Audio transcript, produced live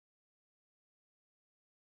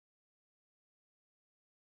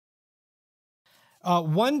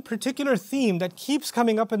one particular theme that keeps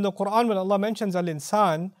coming up in the Quran when Allah mentions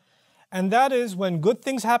al-insan, and that is when good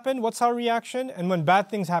things happen, what's our reaction? And when bad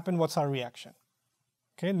things happen, what's our reaction?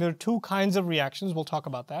 Okay, there are two kinds of reactions, we'll talk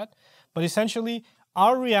about that. But essentially,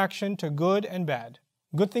 our reaction to good and bad.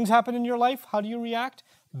 Good things happen in your life, how do you react?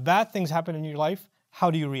 Bad things happen in your life,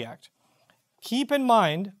 how do you react? Keep in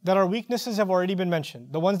mind that our weaknesses have already been mentioned.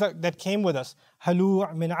 The ones that came with us.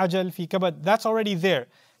 Halu' min ajal fi kabad. That's already there.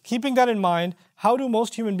 Keeping that in mind, how do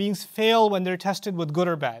most human beings fail when they're tested with good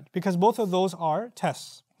or bad? Because both of those are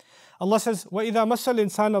tests. Allah says, وَإِذَا مَسَّ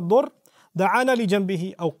الْإِنسَانَ الضُّرِّ دعانا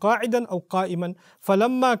لجنبه أو قاعدا أو قائما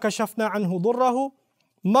فلما كشفنا عنه ضره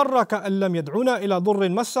مر كأن لم يدعونا إلى ضر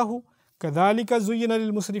مسه كذلك زين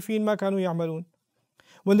للمسرفين ما كانوا يعملون.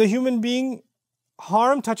 When the human being,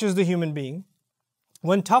 harm touches the human being,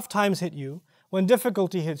 when tough times hit you, when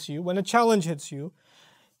difficulty hits you, when a challenge hits you,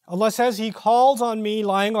 Allah says He calls on me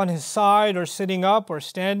lying on His side or sitting up or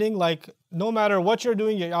standing, like no matter what you're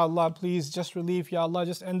doing, Ya Allah, please just relief, Ya Allah,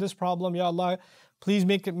 just end this problem, Ya Allah, please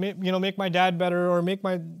make my dad better or make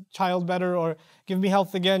my child better or give me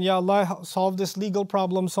health again, Ya Allah, solve this legal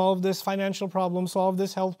problem, solve this financial problem, solve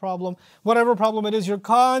this health problem, whatever problem it is, you're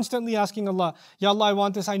constantly asking Allah, Ya Allah, I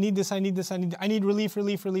want this, I need this, I need this, I need relief,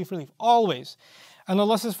 always. And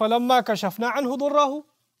Allah says, فَلَمَّا كَشَفْنَا عَنْهُ ضُرَّهُ.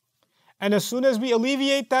 And as soon as we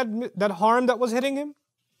alleviate that harm that was hitting him,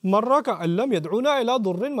 مَرَّ كَأَن لَّمْ يَدْعُونَا إِلَى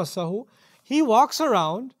ضُرٍّ مَسَّهُ. He walks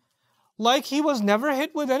around like he was never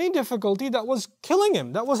hit with any difficulty that was killing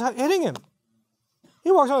him, that was hitting him.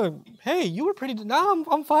 He walks around like, hey, you were pretty,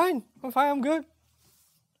 I'm fine, I'm good.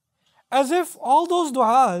 As if all those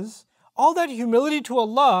du'as, all that humility to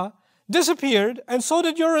Allah disappeared, and so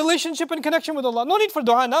did your relationship and connection with Allah. No need for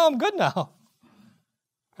dua, now I'm good now.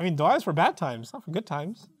 I mean, dua is for bad times, not for good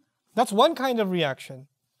times. That's one kind of reaction.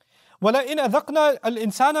 وَلَئِنْ أَذَقْنَا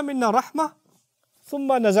الْإِنسَانَ مِنَّا رَحْمَةً ثُمَّ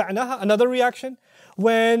نَزَعْنَاهَا. Another reaction,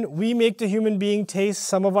 when we make the human being taste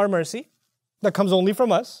some of our mercy, that comes only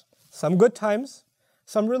from us, some good times,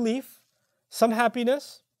 some relief, some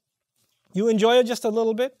happiness, you enjoy it just a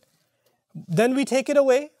little bit, then we take it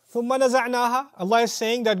away. ثُمَّ نَزَعْنَاهَا. Allah is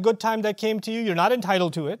saying that good time that came to you, you're not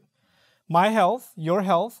entitled to it. My health,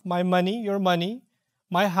 my money, your money,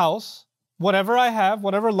 my house, whatever I have,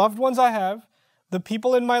 whatever loved ones I have, the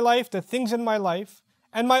people in my life, the things in my life,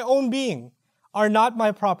 and my own being are not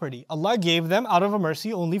my property. Allah gave them out of a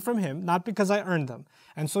mercy only from Him, not because I earned them.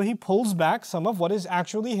 And so He pulls back some of what is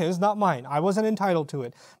actually His, not mine. I wasn't entitled to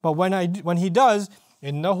it. But when He does,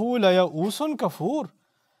 إِنَّهُ لَيَئُوسٌ كَفُورٌ.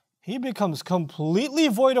 He becomes completely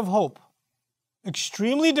void of hope,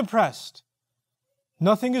 extremely depressed.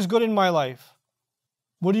 Nothing is good in my life.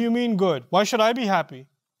 What do you mean good? Why should I be happy?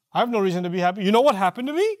 I have no reason to be happy. You know what happened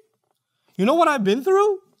to me? You know what I've been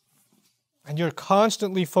through? And you're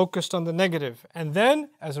constantly focused on the negative. And then,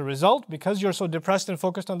 as a result, because you're so depressed and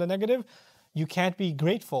focused on the negative, you can't be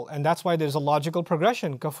grateful. And that's why there's a logical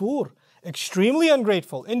progression. Kafur, extremely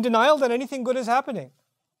ungrateful, in denial that anything good is happening.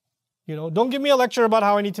 Don't give me a lecture about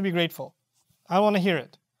how I need to be grateful. I don't want to hear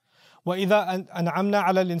it. وَإِذَا أَنْعَمْنَا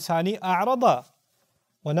عَلَى الْإِنسَانِ أَعْرَضَ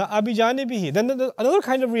وَنَأَى بِجَانِبِهِ. Then another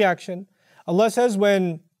kind of reaction. Allah says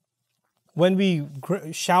when we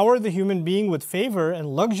shower the human being with favor and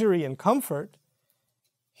luxury and comfort,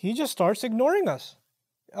 he just starts ignoring us.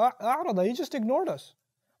 He just ignored us.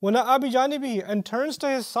 وَنَأَى بِجَانِبِهِ. And turns to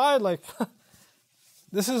his side like,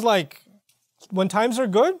 this is like, when times are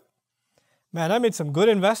good, man, I made some good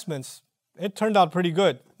investments. It turned out pretty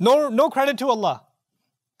good. No credit to Allah.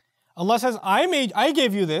 Allah says, I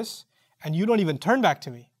gave you this, and you don't even turn back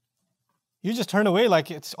to me. You just turn away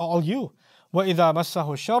like it's all you. وَإِذَا مَسَّهُ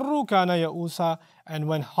الشَّرُّ كَانَ يَئُوسًا. And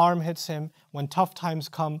when harm hits him, when tough times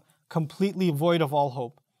come, completely void of all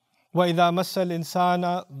hope. وَإِذَا مَسَّ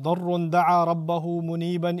الْإِنسَانَ ضَرٌّ دَعَى رَبَّهُ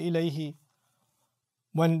مُنِيبًا إِلَيْهِ.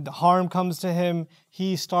 When harm comes to him,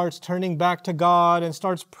 he starts turning back to God and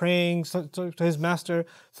starts praying to his master.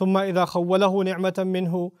 ثُمَّ إِذَا خَوَّلَهُ نِعْمَةً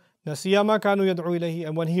مِّنْهُ نَسِيَ مَا كَانُوا يَدْعُو إِلَيْهِ.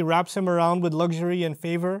 And when he wraps him around with luxury and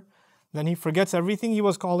favor, then he forgets everything he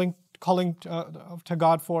was calling to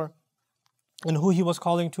God for, and who he was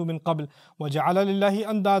calling to min qabl. وَجَعَلَ لِلَّهِ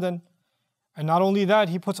أَنْدَادًا. And not only that,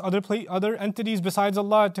 he puts other entities besides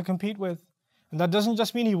Allah to compete with. And that doesn't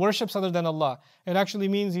just mean he worships other than Allah. It actually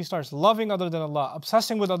means he starts loving other than Allah,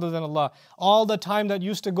 obsessing with other than Allah. All the time that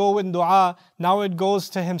used to go in dua, now it goes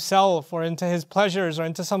to himself or into his pleasures or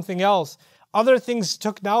into something else. Other things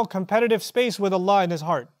took now competitive space with Allah in his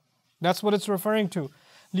heart. That's what it's referring to.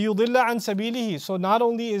 لِيُضِلَّ عَنْ سَبِيلِهِ. So not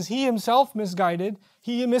only is he himself misguided,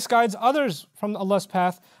 he misguides others from Allah's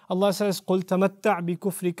path. Allah says, قُلْ تَمَتَّعْ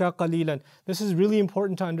بِكُفْرِكَ قَلِيلًا. This is really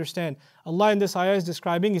important to understand. Allah in this ayah is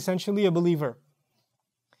describing essentially a believer.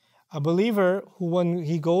 A believer who, when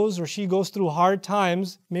he goes or she goes through hard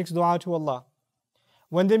times, makes dua to Allah.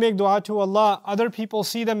 When they make dua to Allah, other people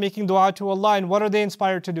see them making dua to Allah, and what are they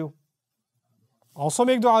inspired to do? Also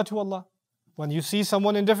make dua to Allah. When you see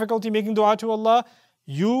someone in difficulty making dua to Allah,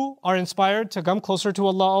 you are inspired to come closer to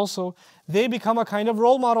Allah also. They become a kind of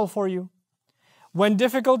role model for you. When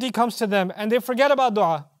difficulty comes to them and they forget about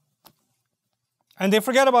dua, and they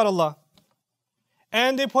forget about Allah,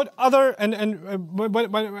 and they put other,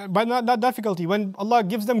 but not difficulty, when Allah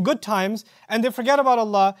gives them good times and they forget about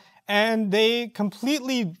Allah and they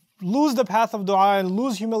completely lose the path of dua and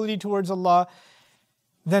lose humility towards Allah,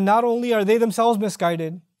 then not only are they themselves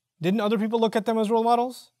misguided, didn't other people look at them as role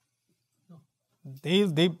models?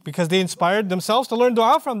 Because they inspired themselves to learn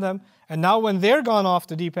dua from them, and now when they're gone off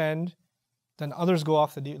the deep end, then others go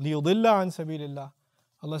off the deep. لِيُضِلَّ عَنْ سَبِيلِ اللَّهِ.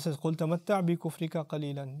 Allah says, قُلْ تَمَتَّعْ بِكُفْرِكَ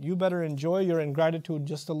قَلِيلًا. You better enjoy your ingratitude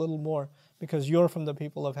just a little more, because you're from the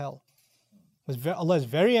people of hell. Allah is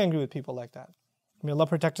very angry with people like that. May Allah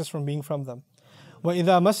protect us from being from them.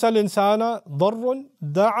 وَإِذَا مَسَّ الْإِنسَانَ ضَرٌّ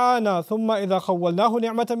دَعَانَا ثُمَّ إِذَا خَوَّلْنَاهُ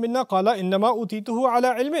نِعْمَةً مِنَّا قَالَ إِنَّمَا أُوتِيتُهُ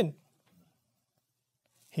عَلَى عِلْمٍ.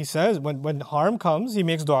 He says, when harm comes, he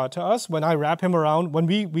makes dua to us. When I wrap him around, when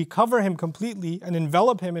we cover him completely and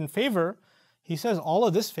envelop him in favor, he says, all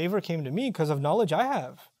of this favor came to me because of knowledge I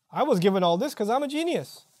have. I was given all this because I'm a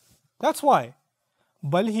genius. That's why.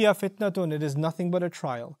 بَلْ هِيَ فِتْنَةٌ. It is nothing but a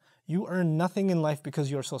trial. You earn nothing in life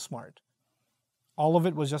because you're so smart. All of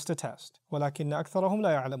it was just a test. وَلَكِنَّ أَكْثَرَهُمْ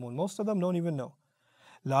لَا يَعْلَمُونَ. Most of them don't even know.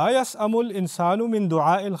 لَا يَسْأَمُ الْإِنسَانُ مِنْ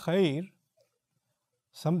دُعَاءِ الْخَيْرِ.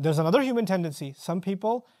 There's another human tendency. Some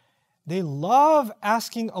people, they love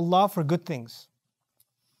asking Allah for good things.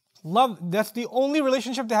 That's the only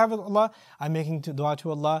relationship they have with Allah. I'm making dua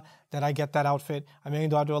to Allah that I get that outfit. I'm making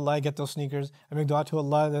dua to Allah I get those sneakers. I'm making dua to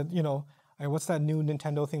Allah that, what's that new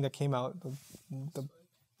Nintendo thing that came out? The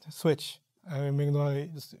Switch. I'm making dua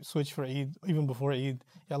Switch for Eid, even before Eid.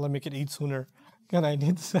 Ya Allah, make it Eid sooner. God, I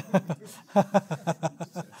need this.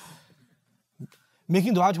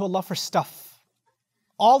 Making dua to Allah for stuff.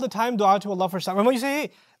 All the time dua to Allah for stuff. And when you say,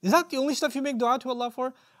 hey, is that the only stuff you make dua to Allah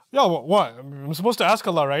for? Yeah, what? I'm supposed to ask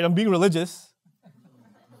Allah, right? I'm being religious.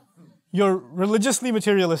 You're religiously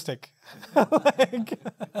materialistic.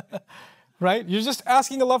 Right? You're just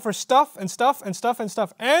asking Allah for stuff and stuff and stuff and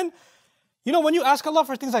stuff. And, when you ask Allah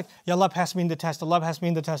for things like, Ya Allah, pass me in the test, Allah pass me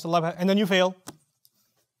in the test, and then you fail.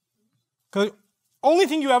 Because only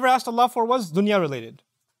thing you ever asked Allah for was dunya related.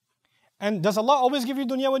 And does Allah always give you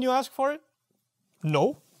dunya when you ask for it?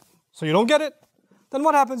 No. So you don't get it. Then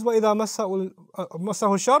what happens? وَإِذَا مَسَّهُ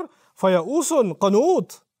الشَّرُّ فَيَئُوسٌ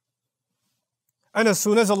قَنُوطٌ. And as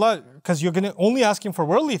soon as Allah, because you're going to only ask Him for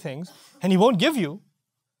worldly things, and He won't give you,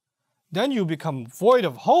 then you become void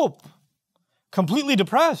of hope, completely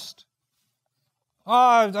depressed.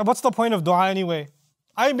 What's the point of dua anyway?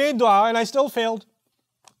 I made dua and I still failed.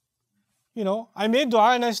 I made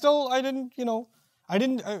dua and I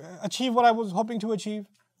didn't achieve what I was hoping to achieve.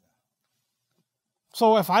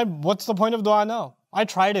 So what's the point of dua now? I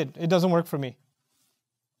tried it. It doesn't work for me.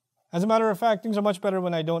 As a matter of fact, things are much better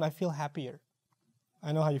when I don't. I feel happier.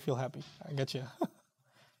 I know how you feel happy. I get you.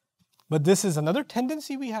 But this is another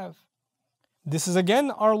tendency we have. This is again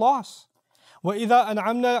our loss. وَإِذَا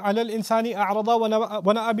أَنْعَمْنَا عَلَى الْإِنسَانِ أَعْرَضَ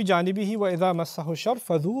وَنَأَى بِجَانِبِهِ وَإِذَا مَسَّهُ الشَّرُّ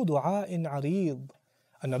فَذُو دُعَاءٍ عَرِيضٍ.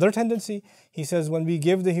 Another tendency. He says when we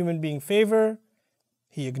give the human being favor,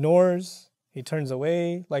 he ignores, he turns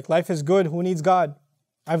away. Like life is good, who needs God?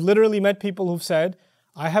 I've literally met people who've said,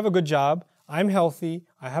 I have a good job, I'm healthy,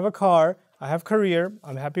 I have a car, I have career,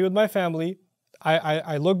 I'm happy with my family,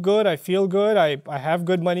 I look good, I feel good, I have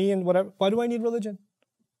good money and whatever. Why do I need religion?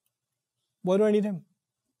 Why do I need Him?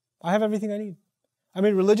 I have everything I need.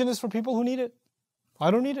 Religion is for people who need it.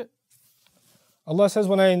 I don't need it. Allah says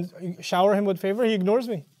when I shower him with favor, he ignores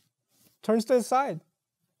me, turns to his side.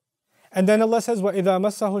 And then Allah says, وَإِذَا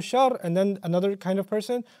مَسَّهُ الشَّرُّ. And then another kind of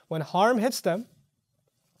person, when harm hits them,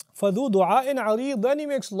 فَذُو دُعَاءٍ عَرِيضٍ. Then he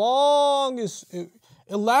makes long,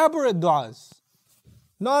 elaborate du'as,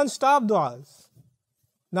 non-stop du'as.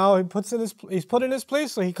 Now he's put in his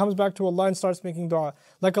place, so he comes back to Allah and starts making dua.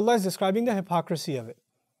 Like Allah is describing the hypocrisy of it.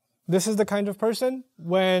 This is the kind of person,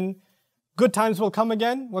 when good times will come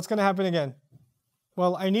again, what's going to happen again?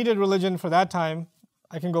 Well, I needed religion for that time,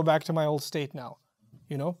 I can go back to my old state now.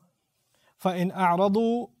 فَإِنْ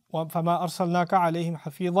أَعْرَضُوا فَمَا أَرْسَلْنَاكَ عَلَيْهِمْ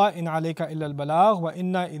حَفِيظًا إِنْ عَلَيْكَ إِلَّا الْبَلَاغُ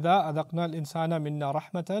وَإِنَّا إِذَا أَذَقْنَا الْإِنسَانَ مِنَّا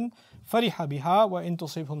رَحْمَةً فَرِحَ بِهَا وَإِنْ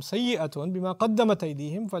تُصِبْهُمْ سَيِّئَةٌ بِمَا قَدَّمَتْ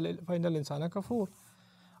أَيْدِيهِمْ فَإِنَّ الْإِنسَانَ كَفُورٌ.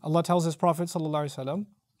 Allah tells His Prophet ﷺ,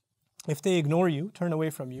 if they ignore you, turn away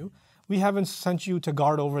from you, we haven't sent you to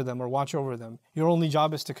guard over them or watch over them. Your only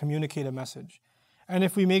job is to communicate a message. And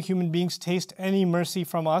if we make human beings taste any mercy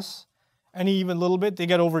from us, any even little bit, they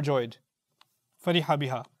get overjoyed. Fariha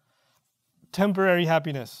biha. Temporary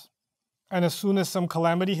happiness. And as soon as some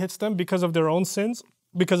calamity hits them because of their own sins,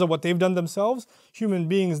 because of what they've done themselves, human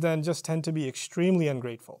beings then just tend to be extremely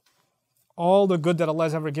ungrateful. All the good that Allah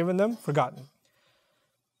has ever given them, forgotten.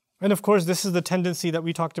 And of course, this is the tendency that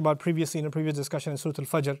we talked about previously in a previous discussion in Surah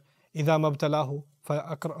Al-Fajr. إِذَا مَبْتَلَاهُ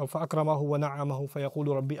فَأَكْرَمَهُ وَنَعَّمَهُ فَيَقُولُ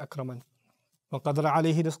رَبِّي أَكْرَمَنِ وَقَدْرَ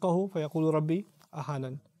عَلَيْهِ رِزْقَهُ فَيَقُولُ رَبِّي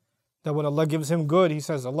أَهَانًا. That when Allah gives him good, he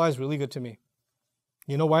says, Allah is really good to me.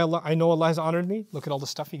 You know why I know Allah has honored me? Look at all the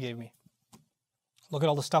stuff He gave me. Look at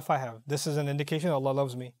all the stuff I have. This is an indication that Allah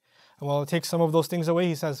loves me. And when Allah takes some of those things away,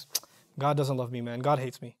 He says, God doesn't love me, man. God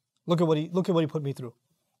hates me. Look at what He put me through.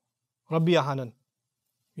 Rabbi Ahanan.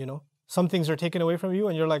 You know, some things are taken away from you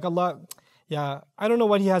and you're like, Allah, yeah, I don't know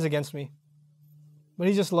what He has against me. But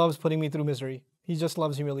He just loves putting me through misery. He just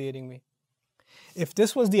loves humiliating me. If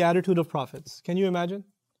this was the attitude of prophets, can you imagine?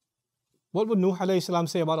 What would Nuh alayhi salam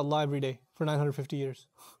say about Allah every day for 950 years?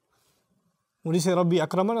 Would he say, Rabbi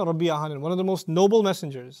Akraman or Rabbi Ahanan? One of the most noble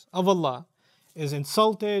messengers of Allah is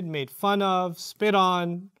insulted, made fun of, spit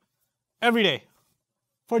on, every day,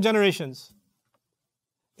 for generations.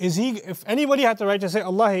 If anybody had the right to say,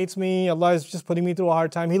 Allah hates me, Allah is just putting me through a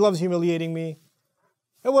hard time, He loves humiliating me,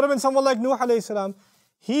 it would have been someone like Nuh alayhi salam.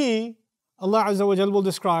 He, Allah Azza wa Jal will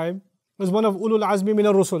describe, was one of Ulul Azmi min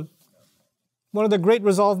al-Rusul, one of the great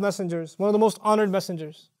resolved messengers, one of the most honored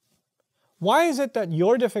messengers. Why is it that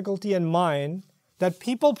your difficulty and mine, that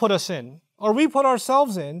people put us in, or we put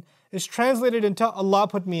ourselves in, is translated into Allah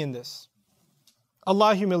put me in this?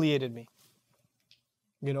 Allah humiliated me.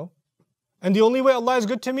 You know? And the only way Allah is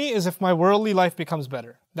good to me is if my worldly life becomes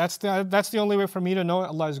better. That's the only way for me to know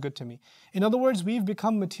Allah is good to me. In other words, we've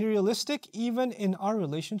become materialistic even in our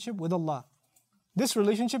relationship with Allah. This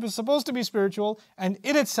relationship is supposed to be spiritual, and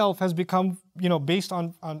it itself has become, based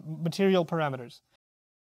on material parameters.